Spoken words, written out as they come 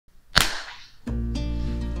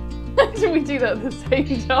did we do that at the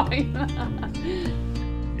same time?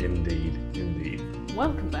 Indeed, indeed.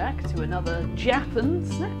 Welcome back to another Japan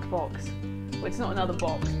snack box. Well, it's not another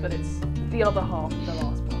box, but it's the other half of the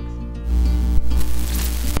last box.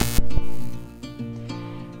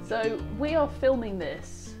 So we are filming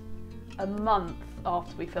this a month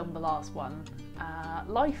after we filmed the last one.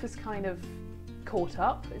 Life has kind of caught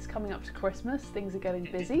up. It's coming up to Christmas. Things are getting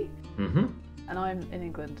busy. And I'm in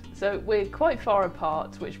England. So we're quite far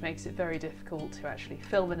apart, which makes it very difficult to actually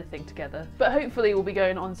film anything together. But hopefully we'll be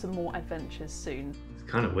going on some more adventures soon. It's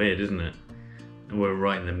kind of weird, isn't it? And we're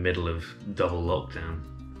right in the middle of double lockdown.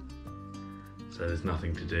 So there's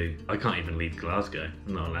nothing to do. I can't even leave Glasgow.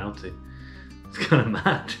 I'm not allowed to. It's kind of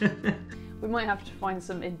mad. We might have to find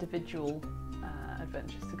some individual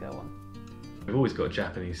adventures to go on. We've always got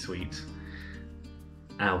Japanese sweets.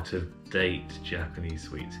 Out of date Japanese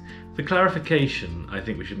sweets. For clarification, I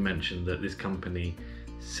think we should mention that this company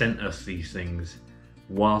sent us these things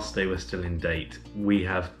whilst they were still in date. We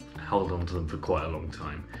have held on to them for quite a long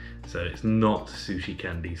time. So it's not Sushi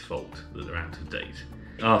Candy's fault that they're out of date.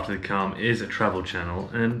 After the Calm is a travel channel,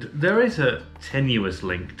 and there is a tenuous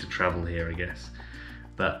link to travel here, I guess.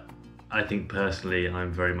 But I think personally,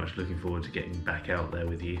 I'm very much looking forward to getting back out there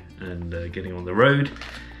with you and getting on the road.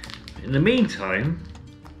 In the meantime,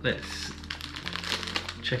 let's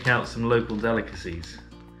check out some local delicacies.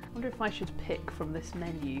 I wonder if I should pick from this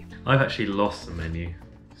menu. I've actually lost the menu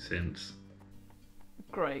since.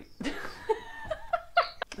 Great.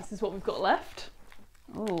 This is what we've got left.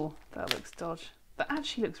 Oh, that looks dodgy. That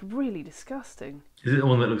actually looks really disgusting. Is it the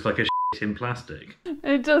one that looks like a shit in plastic?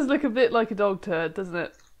 It does look a bit like a dog turd, doesn't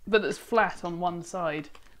it? But it's flat on one side.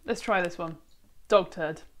 Let's try this one. Dog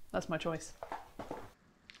turd. That's my choice.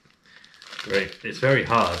 Great. It's very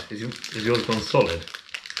hard. Is yours gone solid?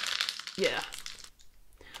 Yeah.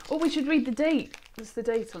 Oh, we should read the date. What's the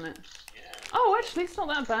date on it? Yeah. Oh, actually, it's not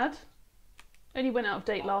that bad. Only went out of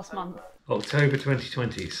date last month. October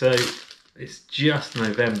 2020. So it's just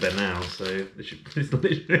November now. So it's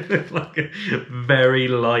literally like a very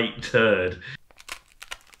light turd.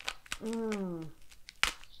 Mmm.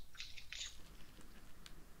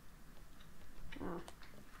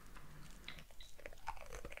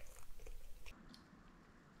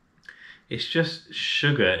 It's just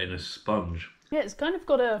sugar in a sponge. Yeah, it's kind of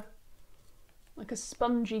got a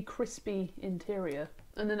spongy, crispy interior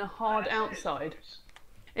and then a hard outside.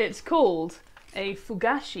 It's called a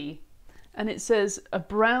fugashi, and it says a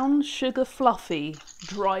brown sugar fluffy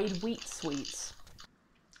dried wheat sweets.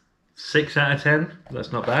 6 out of 10.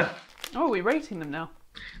 That's not bad. Oh, we're rating them now.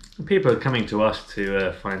 People are coming to us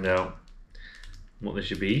to find out what they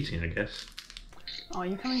should be eating, I guess. Are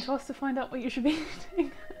you coming to us to find out what you should be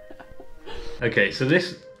eating? Okay, so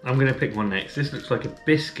this, I'm going to pick one next. This looks like a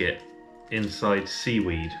biscuit inside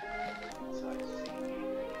seaweed.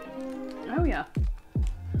 Oh yeah.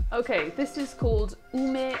 Okay, this is called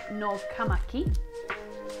ume no kamaki,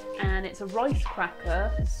 and it's a rice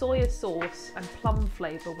cracker, soya sauce and plum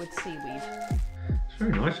flavour with seaweed. It's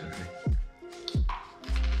very nice, actually.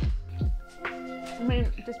 I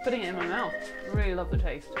mean, just putting it in my mouth, I really love the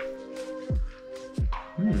taste.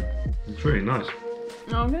 It's really nice.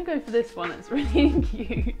 No, I'm going to go for this one, it's really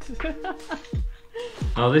cute.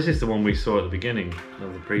 Oh, this is the one we saw at the beginning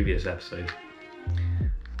of the previous episode.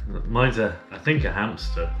 Mine's I think a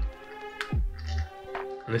hamster.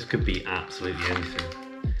 And this could be absolutely anything.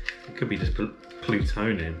 It could be just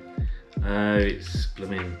plutonium. Oh, it's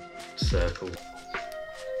blooming circle.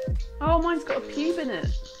 Oh, mine's got a pube in it.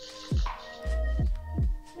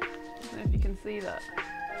 I don't know if you can see that.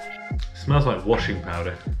 It smells like washing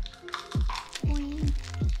powder.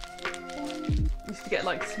 Used to get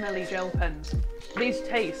like smelly gel pens. These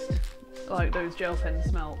taste like those gel pens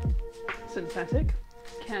smell. Synthetic.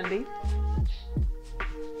 Candy.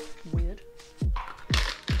 Weird.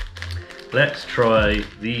 Let's try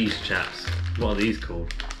these chaps. What are these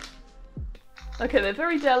called? Okay, they're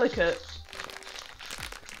very delicate.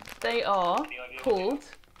 They are called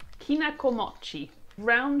kinakomochi.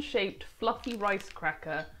 Round-shaped fluffy rice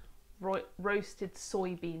cracker, roasted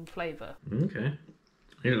soybean flavour. Okay.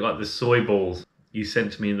 They look like the soy balls you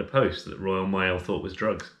sent to me in the post that Royal Mail thought was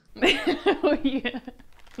drugs. Oh yeah.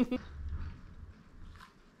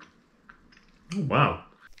 Oh, wow.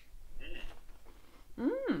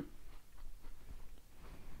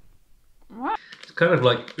 Wow. It's kind of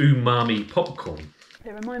like umami popcorn.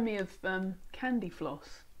 They remind me of candy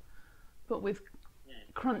floss, but with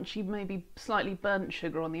crunchy, maybe slightly burnt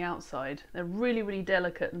sugar on the outside. They're really, really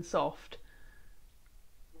delicate and soft.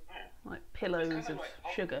 Like pillows of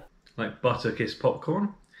sugar. Like Butterkiss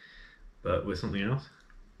popcorn, but with something else.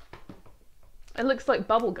 It looks like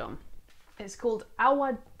bubble gum. It's called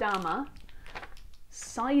Awadama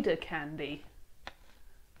cider candy.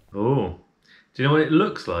 Oh, do you know what it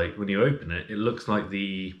looks like when you open it? It looks like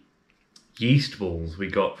the yeast balls we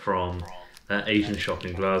got from that Asian shop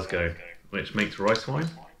in Glasgow, which makes rice wine.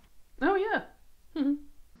 Oh yeah.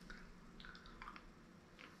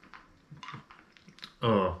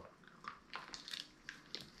 Oh.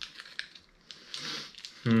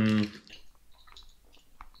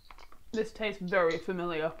 This tastes very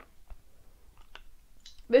familiar.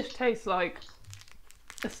 This tastes like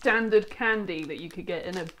a standard candy that you could get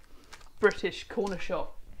in a British corner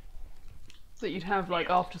shop that you'd have like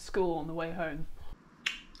after school on the way home.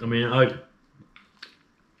 I mean, I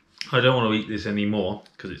don't want to eat this anymore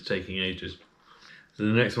because it's taking ages. So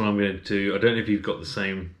the next one I'm going to do, I don't know if you've got the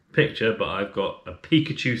same picture, but I've got a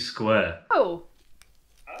Pikachu square. Oh,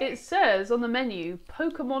 it says on the menu,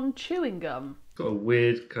 Pokemon chewing gum. Got a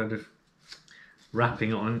weird kind of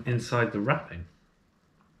wrapping on inside the wrapping.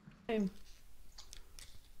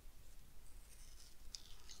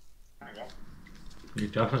 You're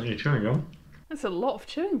definitely chewing gum. That's a lot of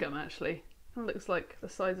chewing gum actually. That looks like the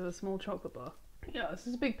size of a small chocolate bar. Yeah, this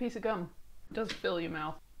is a big piece of gum. It does fill your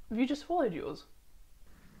mouth. Have you just swallowed yours?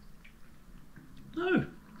 No.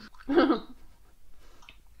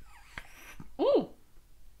 Ooh.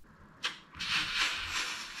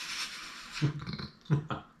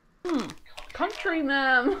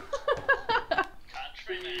 Countryman.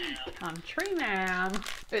 Countryman.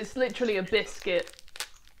 It's literally a biscuit,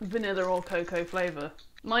 vanilla or cocoa flavour.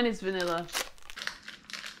 Mine is vanilla.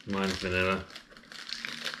 Mine's vanilla.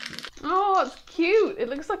 Oh, it's cute. It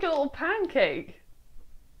looks like a little pancake.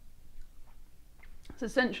 It's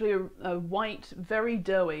essentially a white, very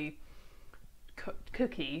doughy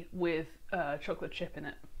cookie with chocolate chip in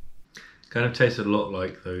it. Kind of tasted a lot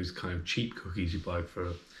like those kind of cheap cookies you buy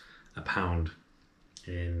for a pound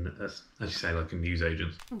in, as you say, like a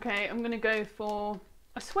newsagent. Okay, I'm going to go for...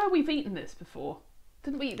 I swear we've eaten this before.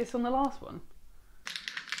 Didn't we eat this on the last one?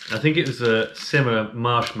 I think it was a similar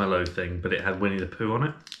marshmallow thing, but it had Winnie the Pooh on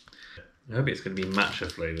it. I hope it's going to be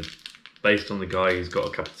matcha flavoured, based on the guy who's got a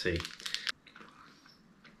cup of tea.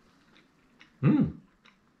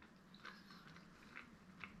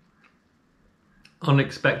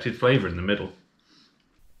 Unexpected flavour in the middle.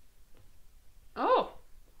 Oh!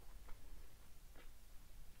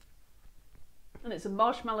 And it's a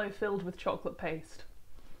marshmallow filled with chocolate paste.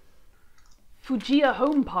 Fujiya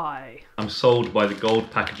home pie. I'm sold by the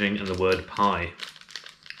gold packaging and the word pie.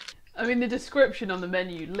 I mean, the description on the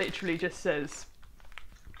menu literally just says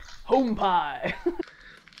home pie.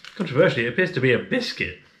 Controversially, it appears to be a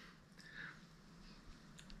biscuit.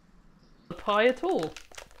 A pie at all.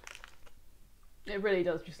 It really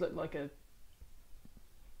does just look like a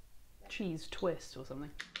cheese twist or something.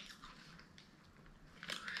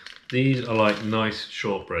 These are like nice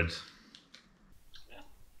shortbreads.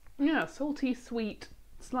 Yeah, salty, sweet,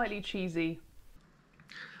 slightly cheesy.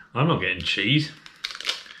 I'm not getting cheese.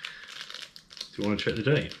 Do you want to check the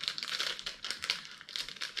date?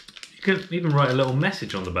 You can even write a little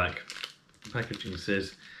message on the back. The packaging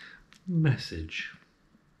says, message.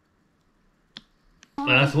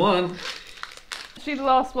 That's one. Actually, the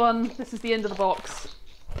last one. This is the end of the box.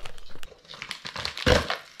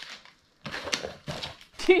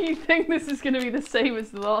 Do you think this is going to be the same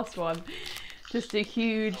as the last one? Just a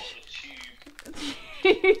huge...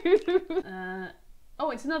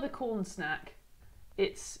 oh, it's another corn snack.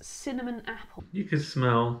 It's cinnamon apple. You could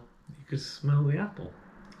smell the apple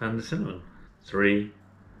and the cinnamon. 3,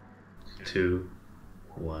 2,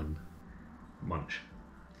 1, munch.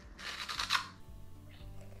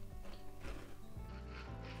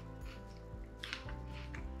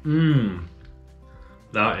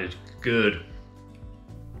 That is good.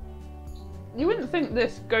 You wouldn't think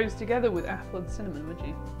this goes together with apple and cinnamon, would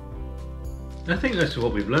you? I think that's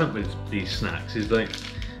what we've learnt with these snacks, is like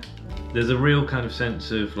there's a real kind of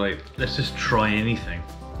sense of like, let's just try anything.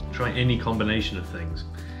 Try any combination of things.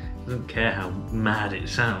 I don't care how mad it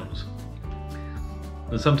sounds.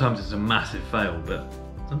 And sometimes it's a massive fail, but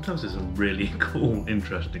sometimes it's a really cool,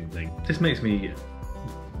 interesting thing. This makes me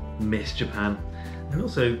miss Japan. And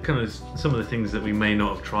also kind of some of the things that we may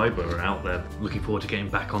not have tried but are out there. Looking forward to getting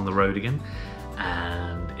back on the road again.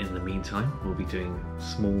 And in the meantime, we'll be doing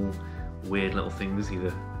small, weird little things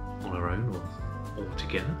either on our own or all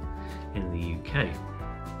together in the UK.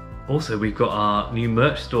 Also, we've got our new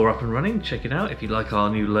merch store up and running. Check it out if you like our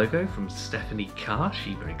new logo from Stephanie Carr.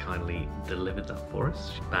 She very kindly delivered that for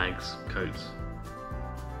us. Bags, coats.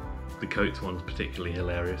 The coats one's particularly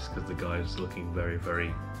hilarious because the guy's looking very,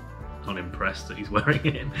 very unimpressed that he's wearing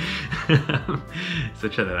it. So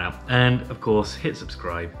check that out. And of course, hit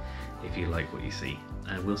subscribe if you like what you see.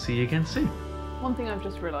 And we'll see you again soon. One thing I've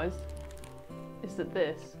just realised is that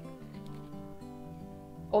this,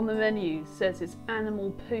 on the menu, says it's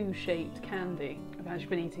animal poo shaped candy. I've actually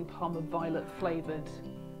been eating Parma Violet flavoured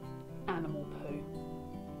animal poo.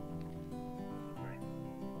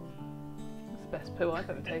 That's the best poo I've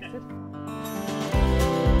ever tasted.